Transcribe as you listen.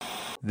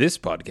This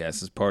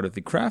podcast is part of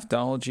the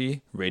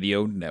Craftology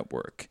Radio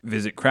Network.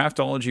 Visit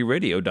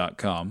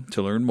craftologyradio.com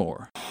to learn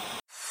more.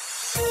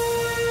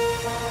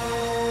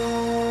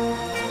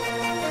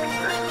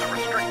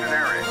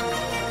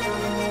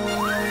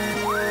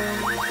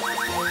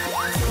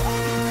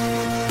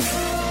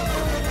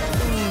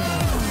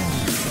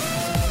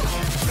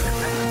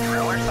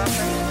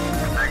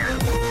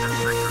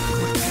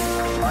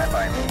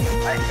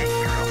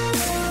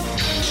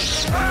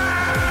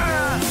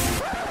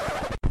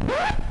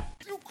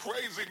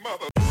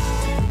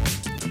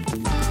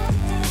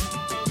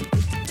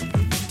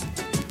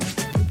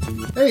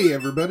 Hey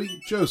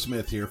everybody, Joe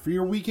Smith here for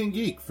your Weekend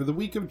Geek for the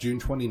week of June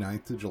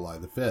 29th to July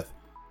the 5th.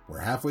 We're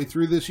halfway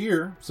through this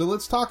year, so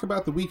let's talk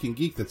about the Weekend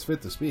Geek that's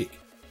fit to speak.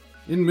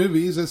 In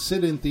movies, as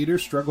sit-in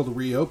theaters struggle to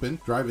reopen,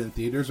 drive-in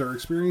theaters are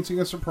experiencing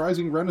a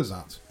surprising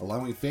renaissance,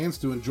 allowing fans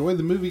to enjoy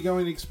the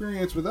movie-going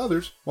experience with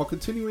others while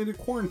continuing to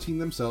quarantine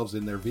themselves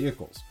in their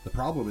vehicles. The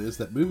problem is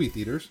that movie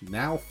theaters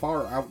now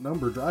far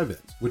outnumber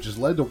drive-ins, which has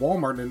led to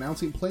Walmart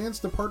announcing plans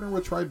to partner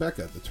with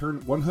Tribeca to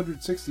turn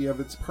 160 of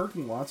its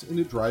parking lots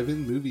into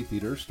drive-in movie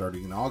theaters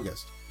starting in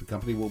August. The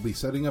company will be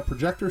setting up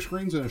projector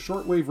screens and a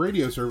shortwave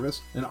radio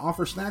service and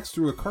offer snacks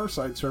through a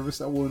carside service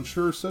that will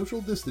ensure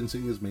social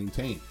distancing is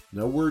maintained.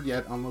 No word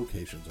yet on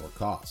locations or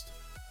cost.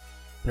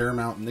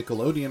 Paramount and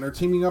Nickelodeon are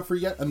teaming up for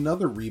yet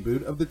another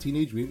reboot of the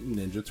Teenage Mutant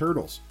Ninja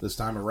Turtles. This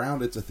time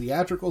around, it's a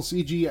theatrical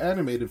CG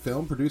animated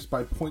film produced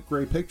by Point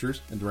Grey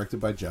Pictures and directed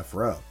by Jeff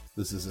Rowe.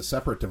 This is a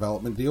separate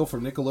development deal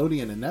from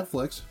Nickelodeon and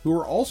Netflix, who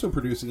are also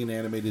producing an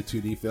animated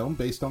 2D film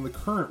based on the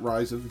current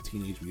rise of the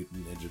Teenage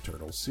Mutant Ninja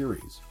Turtles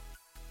series.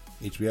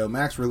 HBO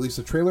Max released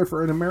a trailer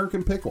for An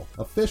American Pickle,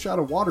 a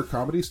fish-out-of-water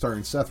comedy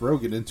starring Seth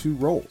Rogen in two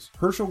roles.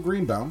 Herschel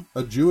Greenbaum,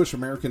 a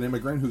Jewish-American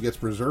immigrant who gets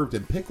preserved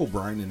in pickle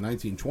brine in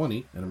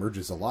 1920 and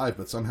emerges alive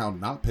but somehow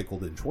not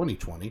pickled in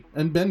 2020,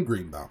 and Ben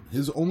Greenbaum,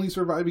 his only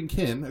surviving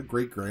kin, a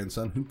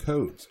great-grandson who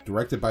codes.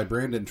 Directed by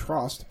Brandon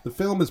Trost, the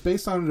film is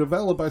based on a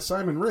novella by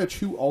Simon Rich,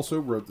 who also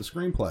wrote the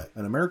screenplay.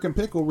 An American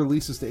Pickle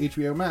releases to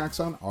HBO Max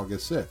on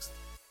August 6th.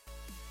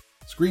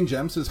 Screen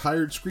Gems has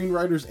hired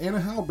screenwriters Anna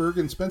Hallberg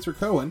and Spencer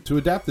Cohen to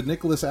adapt the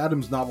Nicholas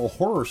Adams novel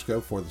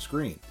Horoscope for the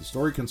screen. The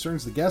story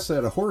concerns the guests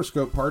at a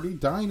horoscope party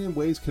dying in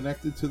ways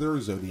connected to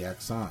their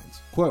zodiac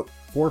signs. Quote,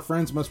 4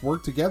 friends must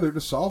work together to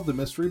solve the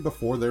mystery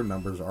before their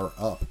numbers are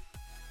up.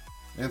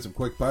 And some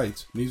quick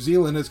bites. New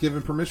Zealand has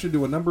given permission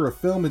to a number of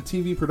film and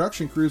TV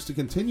production crews to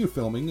continue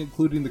filming,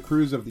 including the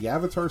crews of the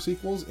Avatar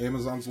sequels,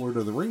 Amazon's Lord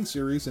of the Rings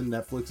series, and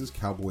Netflix's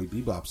Cowboy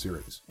Bebop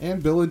series.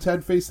 And Bill and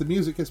Ted Face the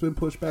Music has been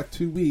pushed back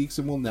 2 weeks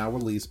and will now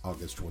release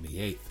August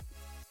 28th.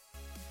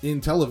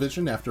 In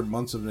television, after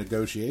months of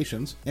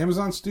negotiations,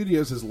 Amazon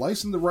Studios has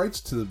licensed the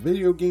rights to the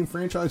video game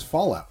franchise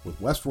Fallout, with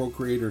Westworld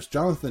creators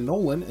Jonathan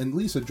Nolan and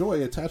Lisa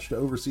Joy attached to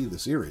oversee the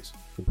series.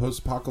 The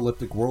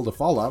post-apocalyptic world of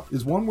Fallout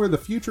is one where the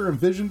future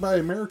envisioned by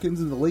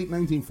Americans in the late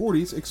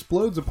 1940s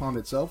explodes upon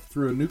itself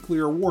through a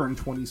nuclear war in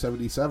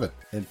 2077,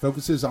 and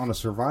focuses on a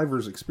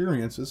survivor's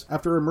experiences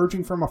after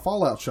emerging from a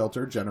fallout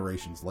shelter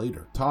generations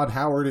later. Todd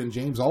Howard and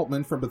James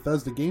Altman from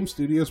Bethesda Game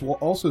Studios will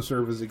also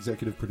serve as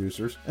executive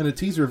producers, and a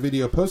teaser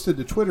video posted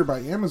to Twitter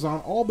by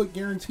Amazon all but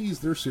guarantees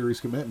their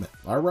series commitment.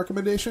 Our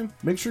recommendation?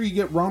 Make sure you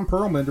get Ron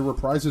Perlman to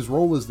reprise his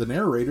role as the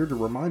narrator to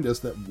remind us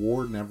that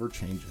war never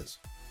changes.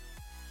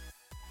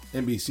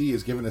 NBC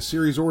is given a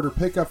series order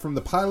pickup from the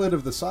pilot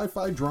of the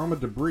sci-fi drama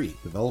Debris.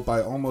 Developed by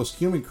Almost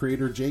Human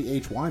creator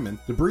J.H. Wyman,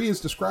 Debris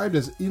is described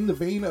as in the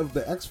vein of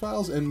The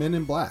X-Files and Men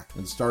in Black,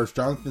 and stars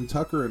Jonathan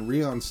Tucker and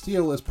Rhiannon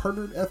Steele as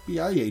partnered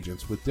FBI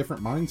agents with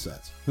different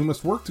mindsets, who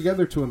must work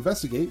together to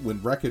investigate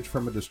when wreckage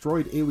from a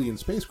destroyed alien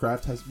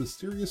spacecraft has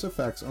mysterious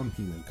effects on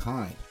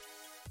humankind.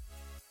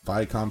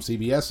 Viacom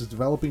CBS is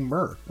developing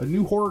Mur, a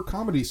new horror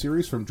comedy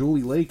series from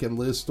Julie Lake and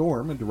Liz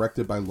Storm and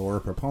directed by Laura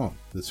Papone.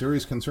 The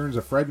series concerns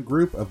a friend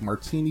group of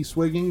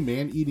martini-swigging,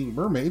 man-eating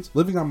mermaids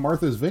living on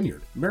Martha's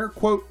Vineyard. Mur,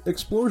 quote,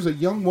 explores a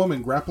young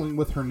woman grappling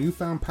with her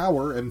newfound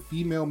power and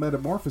female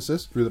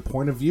metamorphosis through the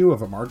point of view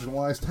of a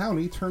marginalized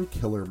townie turned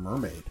killer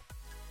mermaid.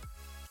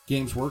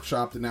 Games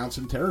Workshop announced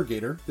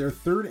Interrogator, their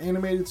third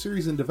animated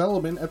series in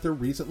development at their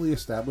recently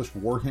established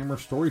Warhammer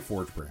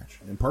Storyforge branch,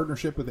 in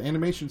partnership with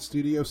animation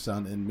studio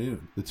Sun and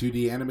Moon. The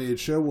 2D animated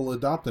show will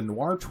adopt a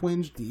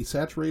noir-twinged,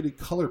 desaturated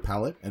color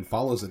palette and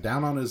follows a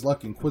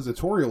down-on-his-luck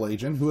inquisitorial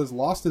agent who has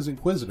lost his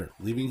inquisitor,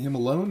 leaving him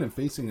alone and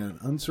facing an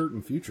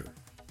uncertain future.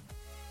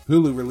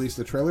 Hulu released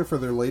a trailer for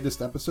their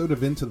latest episode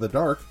of Into the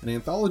Dark, an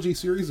anthology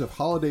series of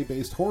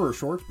holiday-based horror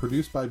shorts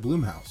produced by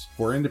Blumhouse.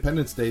 For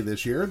Independence Day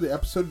this year, the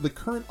episode The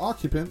Current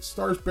Occupant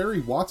stars Barry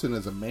Watson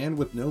as a man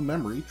with no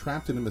memory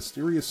trapped in a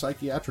mysterious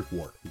psychiatric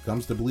ward, who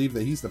comes to believe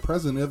that he's the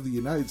President of the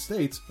United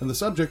States and the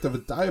subject of a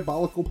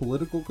diabolical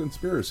political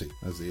conspiracy.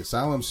 As the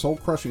asylum's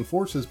soul-crushing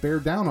forces bear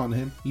down on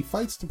him, he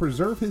fights to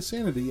preserve his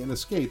sanity and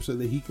escape so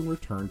that he can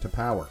return to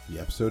power. The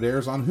episode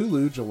airs on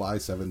Hulu July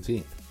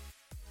 17th.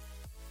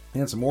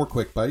 And some more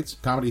quick bites.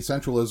 Comedy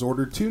Central has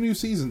ordered 2 new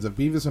seasons of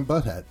Beavis and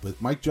Butthead,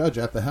 with Mike Judge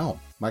at the helm.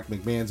 Mike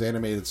McMahon's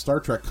animated Star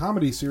Trek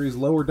comedy series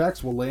Lower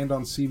Decks will land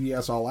on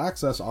CBS All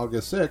Access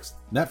August 6th.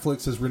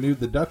 Netflix has renewed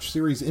the Dutch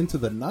series Into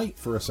the Night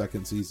for a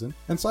 2nd season,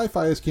 and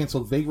Sci-Fi has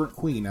canceled Vagrant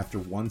Queen after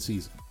 1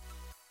 season.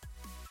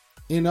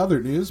 In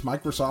other news,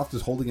 Microsoft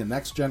is holding a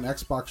next-gen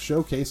Xbox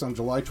showcase on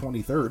July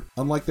 23rd.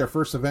 Unlike their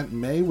first event in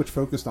May, which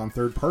focused on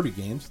third-party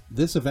games,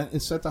 this event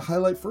is set to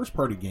highlight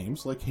first-party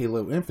games like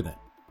Halo Infinite.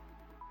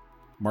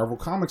 Marvel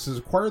Comics has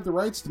acquired the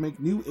rights to make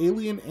new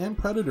Alien and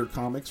Predator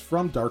comics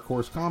from Dark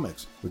Horse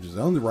Comics, which has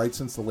owned the rights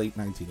since the late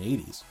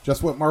 1980s.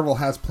 Just what Marvel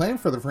has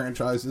planned for the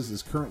franchises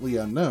is currently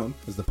unknown,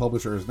 as the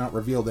publisher has not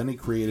revealed any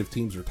creative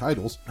teams or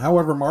titles.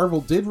 However, Marvel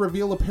did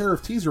reveal a pair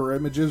of teaser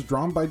images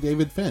drawn by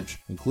David Finch,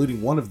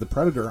 including one of the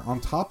Predator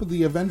on top of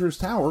the Avengers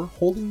Tower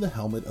holding the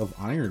helmet of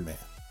Iron Man.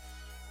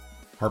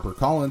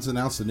 HarperCollins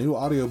announced a new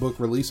audiobook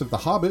release of The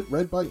Hobbit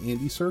read by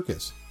Andy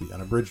Serkis. The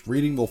unabridged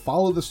reading will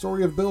follow the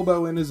story of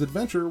Bilbo and his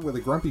adventure with a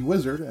grumpy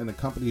wizard and a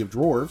company of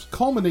dwarves,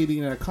 culminating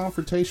in a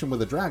confrontation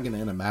with a dragon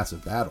and a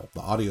massive battle.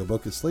 The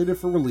audiobook is slated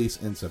for release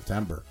in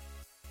September.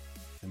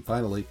 And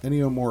finally,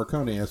 Ennio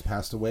Morricone has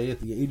passed away at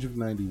the age of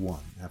 91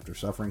 after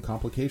suffering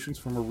complications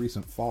from a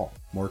recent fall.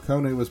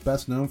 Morricone was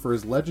best known for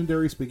his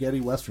legendary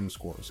spaghetti western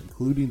scores,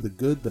 including The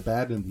Good, the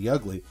Bad, and the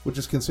Ugly, which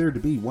is considered to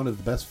be one of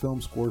the best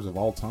film scores of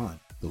all time.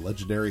 The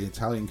legendary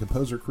Italian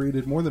composer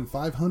created more than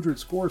 500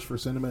 scores for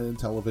cinema and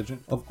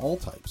television of all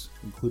types,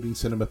 including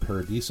Cinema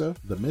Paradiso,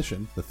 The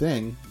Mission, The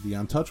Thing, The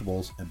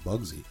Untouchables, and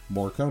Bugsy.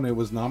 Morricone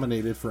was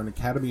nominated for an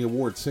Academy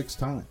Award 6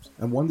 times,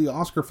 and won the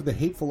Oscar for The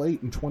Hateful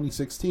Eight in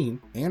 2016,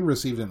 and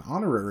received an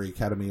honorary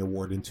Academy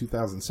Award in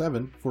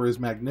 2007 for his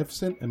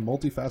magnificent and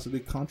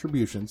multifaceted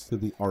contributions to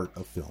the art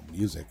of film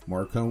music.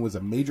 Morricone was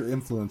a major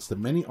influence to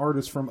many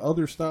artists from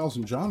other styles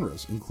and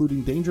genres,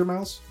 including Danger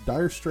Mouse,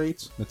 Dire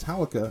Straits,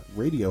 Metallica,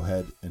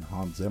 Radiohead, and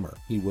Hans Zimmer.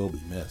 He will be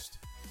missed.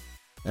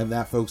 And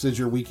that, folks, is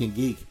your Week in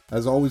Geek.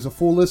 As always, a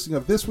full listing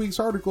of this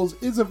week's articles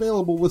is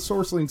available with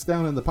source links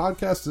down in the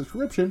podcast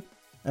description,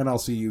 and I'll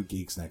see you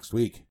geeks next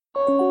week.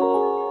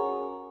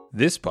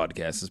 This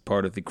podcast is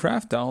part of the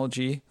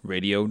Craftology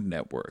Radio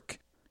Network.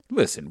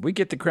 Listen, We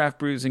Get the Craft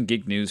Brews and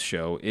Geek News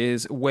show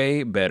is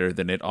way better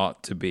than it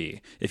ought to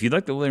be. If you'd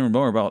like to learn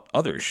more about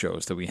other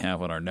shows that we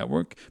have on our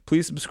network,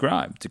 please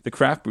subscribe to the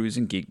Craft Brews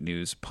and Geek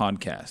News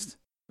podcast.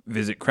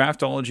 Visit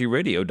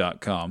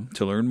craftologyradio.com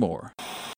to learn more.